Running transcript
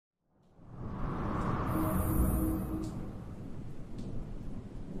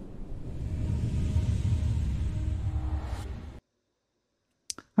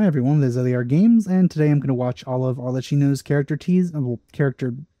Hi everyone, this is LAR Games, and today I'm going to watch all of Arlecchino's character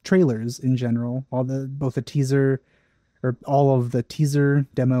trailers in general, both the teaser or all of the teaser,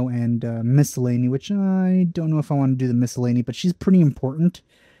 demo, and Miscellany, which I don't know if I want to do the Miscellany, but she's pretty important.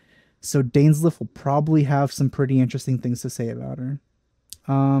 So Dainsleif will probably have some pretty interesting things to say about her.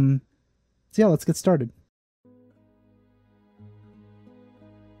 So yeah, let's get started.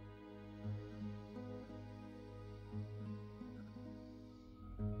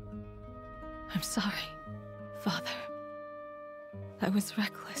 I'm sorry, Father. I was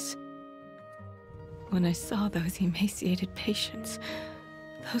reckless. When I saw those emaciated patients,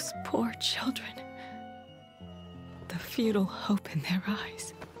 those poor children, the futile hope in their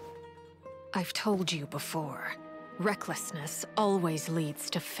eyes. I've told you before, recklessness always leads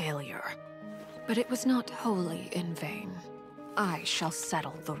to failure. But it was not wholly in vain. I shall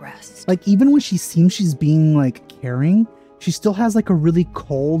settle the rest. Like, even when she seems she's being, like, caring, she still has, like, a really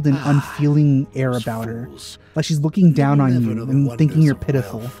cold and unfeeling air about her. Like, she's looking down on you and thinking you're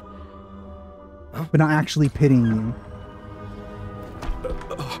pitiful. But not actually pitying you.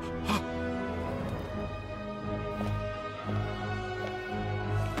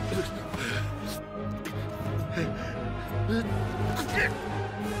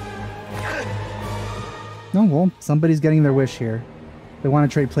 No, well, somebody's getting their wish here. They want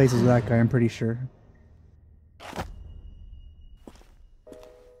to trade places with that guy, I'm pretty sure.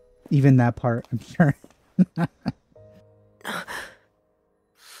 Even that part, I'm sure.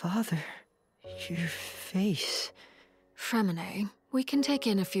 Father, your face. Fremine, we can take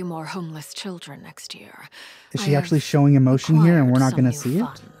in a few more homeless children next year. Is she actually showing emotion here and we're not going to see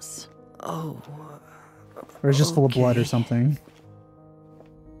it? Oh. Or is it just full of blood or something?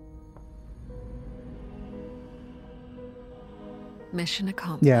 Mission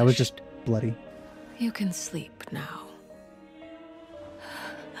accomplished. Yeah, it was just bloody. You can sleep now.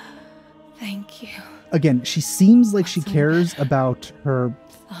 Thank you. Again, she seems like she cares about her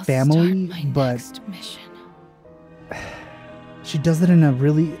family, but next mission. She does it in a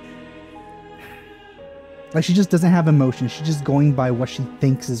really... Like, she just doesn't have emotion. She's just going by what she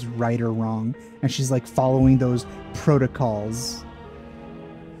thinks is right or wrong. And she's, like, following those protocols.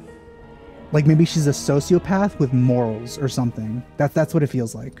 Like, maybe she's a sociopath with morals or something. That's what it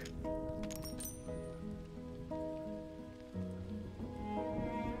feels like.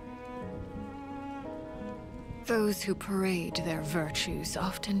 Those who parade their virtues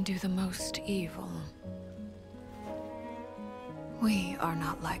often do the most evil. We are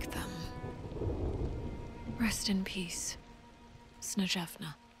not like them. Rest in peace,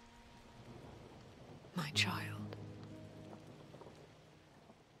 Snezhevna, my child.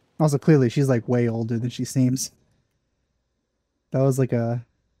 Also, clearly, she's, like, way older than she seems. That was, like, a...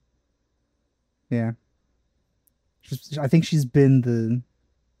 Yeah. I think she's been the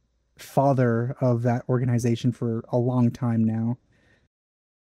father of that organization for a long time now.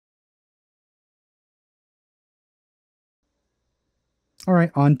 Alright,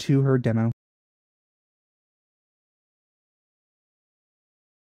 on to her demo.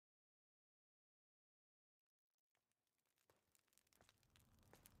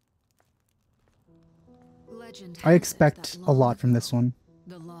 I expect a lot from this one.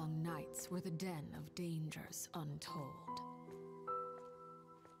 The long nights were the den of dangers untold.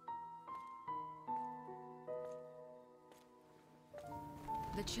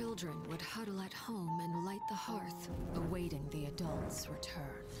 The children would huddle at home and light the hearth, awaiting the adults' return.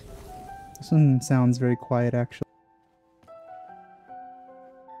 This one sounds very quiet, actually.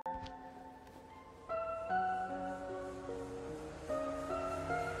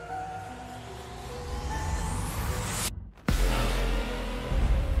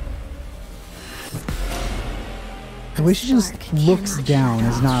 The way she just looks down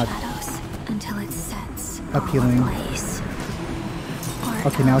is not appealing.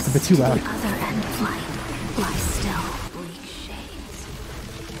 Okay, now it's a bit too loud.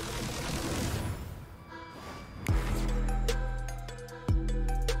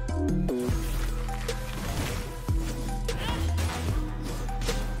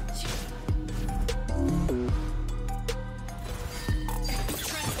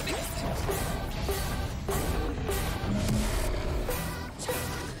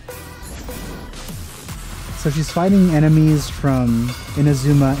 So she's fighting enemies from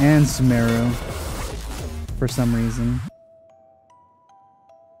Inazuma and Sumeru for some reason.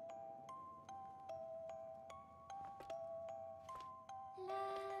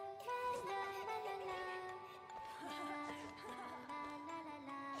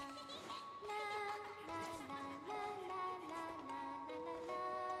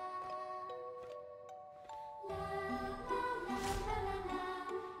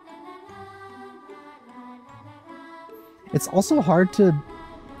 It's also hard to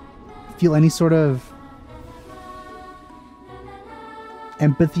feel any sort of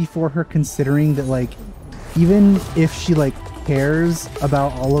empathy for her, considering that, like, even if she, like, cares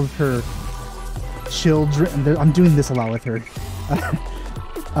about all of her children, I'm doing this a lot with her,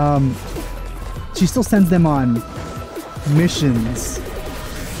 she still sends them on missions,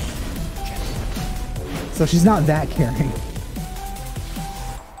 so she's not that caring.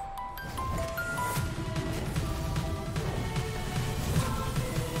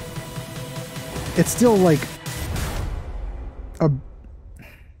 It's still like a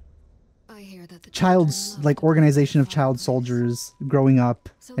child's, like, organization of child soldiers growing up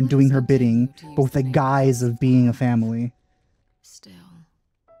and doing her bidding, but with the guise of being a family. Still,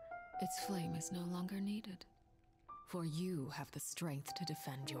 its flame is no longer needed, for you have the strength to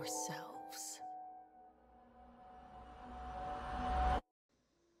defend yourselves.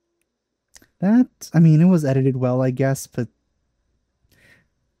 That, I mean, it was edited well, I guess, but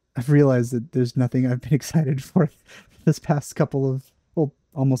I've realized that there's nothing I've been excited for this past couple of, well,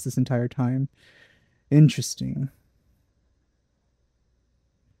 almost this entire time. Interesting.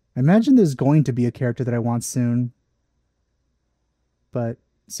 I imagine there's going to be a character that I want soon, but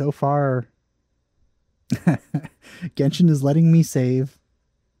so far, Genshin is letting me save.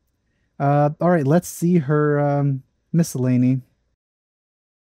 All right, let's see her Miscellany.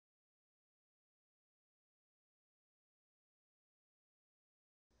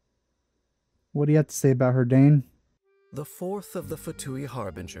 What do you have to say about her, Dane? The fourth of the Fatui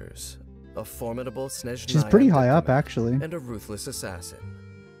Harbingers, a formidable Snezhnaya She's pretty high up, diplomat actually. and a ruthless assassin.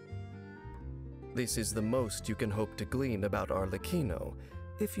 This is the most you can hope to glean about Arlecchino,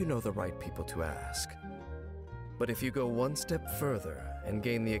 if you know the right people to ask. But if you go one step further and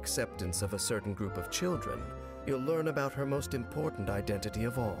gain the acceptance of a certain group of children, you'll learn about her most important identity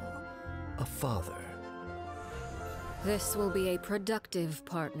of all, a father. This will be a productive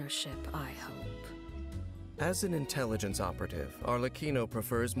partnership, I hope. As an intelligence operative, Arlecchino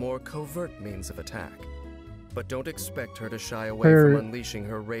prefers more covert means of attack. But don't expect her to shy away Her from unleashing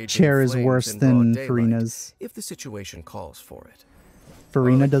her raging chair is flames worse in than broad daylight Farina's. if the situation calls for it.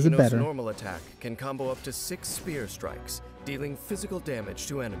 Farina does it Arlecchino's better. normal attack can combo up to 6 spear strikes, dealing physical damage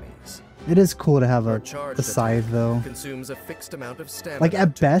to enemies. It is cool to have Her a charged the scythe, attack though. consumes a fixed amount of stamina Like,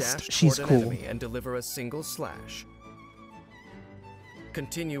 at to best, dash she's toward cool. an enemy and deliver a single slash.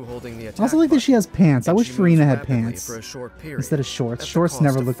 Continue holding the attack I also like that she has pants. I and wish she Farina moves had rapidly pants for a short period instead of shorts. at the Shorts cost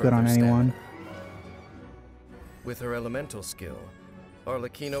never of look good on further anyone. stamina. With her elemental skill,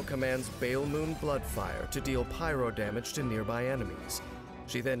 Arlecchino commands Bale Moon Bloodfire to deal pyro damage to nearby enemies.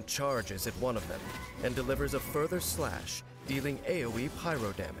 She then charges at one of them and delivers a further slash, dealing AoE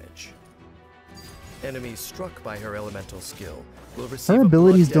pyro damage. Enemies struck by her elemental skill will receive Her a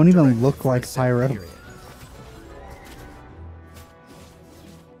abilities blood don't debt even directive look for a like set pyro. period.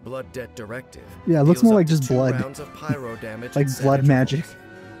 Blood Debt Directive. Yeah, it looks deals more up like to just 2 blood. rounds of pyro damage Like at set blood magic. intervals.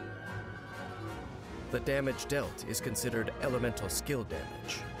 The damage dealt is considered elemental skill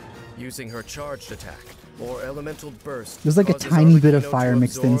damage. Using her charged attack or elemental burst, There's like a causes tiny bit of Arlecchino to fire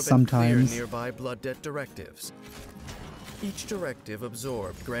mixed in absorb and clear sometimes. nearby Blood Debt directives. Each directive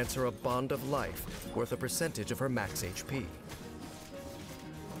absorbed grants her a bond of life worth a percentage of her max HP.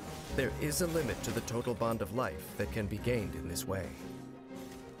 There is a limit to the total bond of life that can be gained in this way.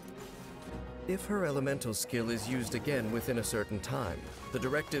 If her elemental skill is used again within a certain time, the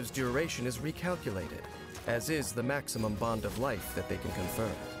directive's duration is recalculated, as is the maximum bond of life that they can confer.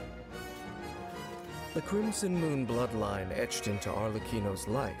 The Crimson Moon bloodline etched into Arlecchino's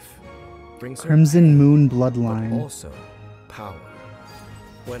life brings Crimson her pain, Moon but bloodline. also power.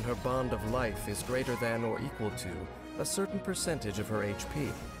 When her bond of life is greater than or equal to a certain percentage of her HP,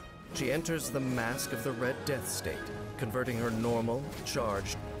 she enters the Mask of the Red Death state, converting her normal,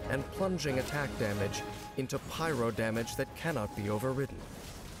 charged, and plunging attack damage into pyro damage that cannot be overridden.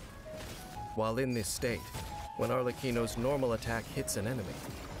 While in this state, when Arlecchino's normal attack hits an enemy,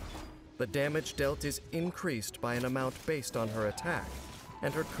 the damage dealt is increased by an amount based on her attack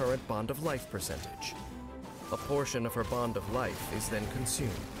and her current bond of life percentage. A portion of her bond of life is then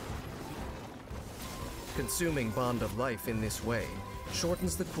consumed. Consuming bond of life in this way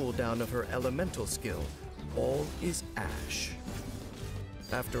shortens the cooldown of her elemental skill, All is Ash.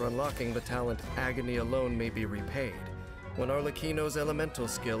 After unlocking the talent Agony Alone May Be Repaid, when Arlecchino's elemental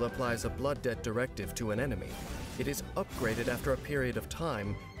skill applies a Blood Debt directive to an enemy, it is upgraded after a period of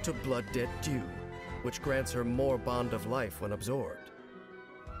time to Blood Debt Due, which grants her more bond of life when absorbed.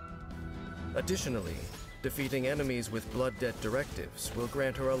 Additionally, defeating enemies with Blood Debt directives will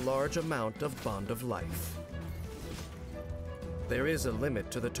grant her a large amount of bond of life. There is a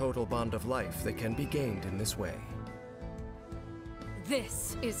limit to the total bond of life that can be gained in this way.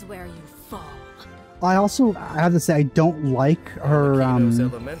 This is where you fall. I have to say I don't like her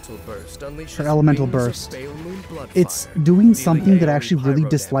elemental burst. It's doing something that I actually really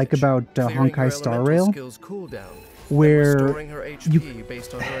dislike about Honkai Star Rail, where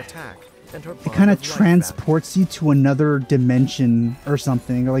it kind of transports you to another dimension or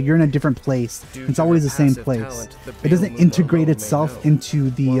something, or like you're in a different place. It's always the same place. It doesn't integrate itself into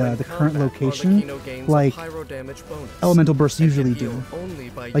the current location like elemental bursts usually do.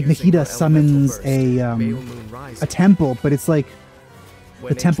 Like Nahida summons a temple, but it's like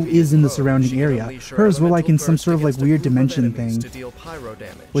the temple is in the surrounding area. Hers were like in some sort of like weird dimension thing,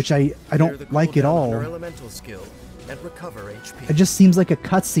 which I don't like at all. And recover HP. It just seems like a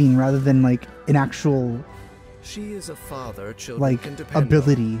cutscene rather than like an actual she is a father children like can depend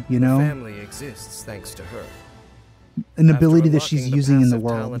ability, on. you know? The family exists thanks to her. An ability that she's using in the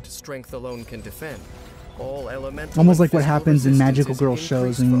world. Talent, strength alone can defend. All elemental almost like what happens in magical girl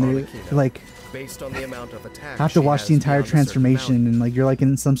shows, and they like based on the amount of attack have to watch the entire transformation, and like you're like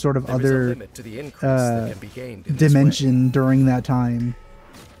in some sort of other dimension during that time.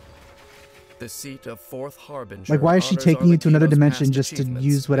 The seat of Fourth Harbinger, like, why is she taking you to another dimension just to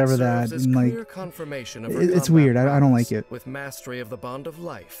use whatever that? And like, it's weird. I don't like it. With mastery of the bond of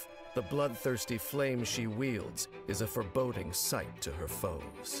life, the bloodthirsty flame she wields is a foreboding sight to her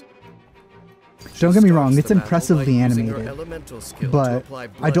foes. Don't get me wrong; it's impressively animated, but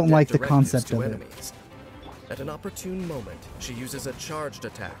I don't like the concept of it. At an opportune moment, she uses a charged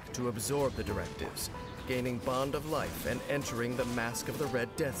attack to absorb the directives, gaining Bond of Life and entering the Mask of the Red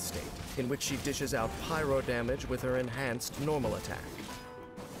Death state, in which she dishes out pyro damage with her enhanced normal attack.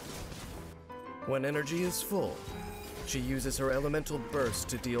 When energy is full, she uses her elemental burst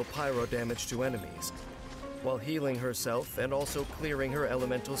to deal pyro damage to enemies, while healing herself and also clearing her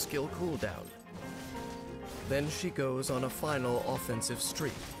elemental skill cooldown. Then she goes on a final offensive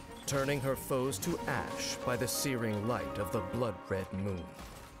streak, turning her foes to ash by the searing light of the blood-red moon.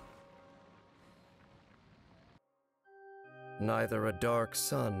 Neither a dark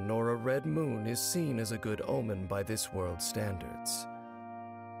sun nor a red moon is seen as a good omen by this world's standards.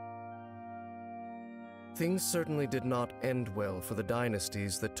 Things certainly did not end well for the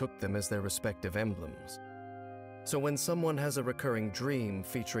dynasties that took them as their respective emblems. So when someone has a recurring dream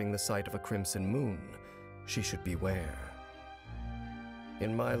featuring the sight of a crimson moon, she should beware.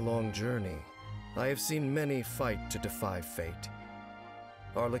 In my long journey, I have seen many fight to defy fate.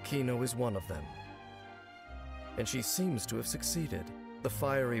 Arlecchino is one of them. And she seems to have succeeded. The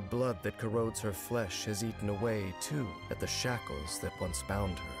fiery blood that corrodes her flesh has eaten away, too, at the shackles that once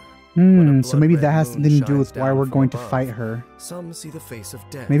bound her. So maybe that has something to do with why we're going to fight her. Some see the face of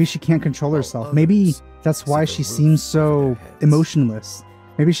death. Maybe she can't control herself. Maybe that's why she seems so emotionless.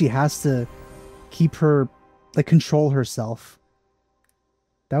 Maybe she has to keep her, like, control herself.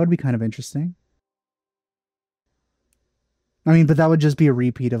 That would be kind of interesting. I mean, but that would just be a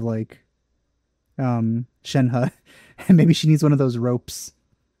repeat of, like, Shenhe. And maybe she needs one of those ropes.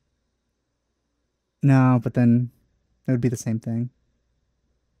 No, but then it would be the same thing.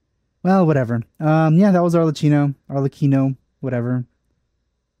 Well, whatever. Yeah, that was Arlecchino, whatever.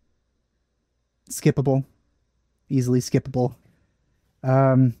 Skippable. Easily skippable.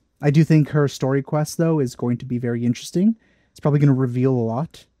 I do think her story quest, though, is going to be very interesting. It's probably going to reveal a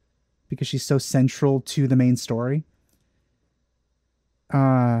lot because she's so central to the main story.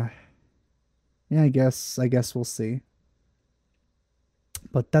 Yeah, I guess we'll see.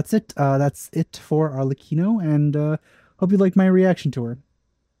 But that's it. That's it for Arlecchino, and hope you liked my reaction to her.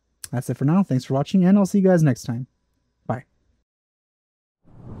 That's it for now. Thanks for watching, and I'll see you guys next time.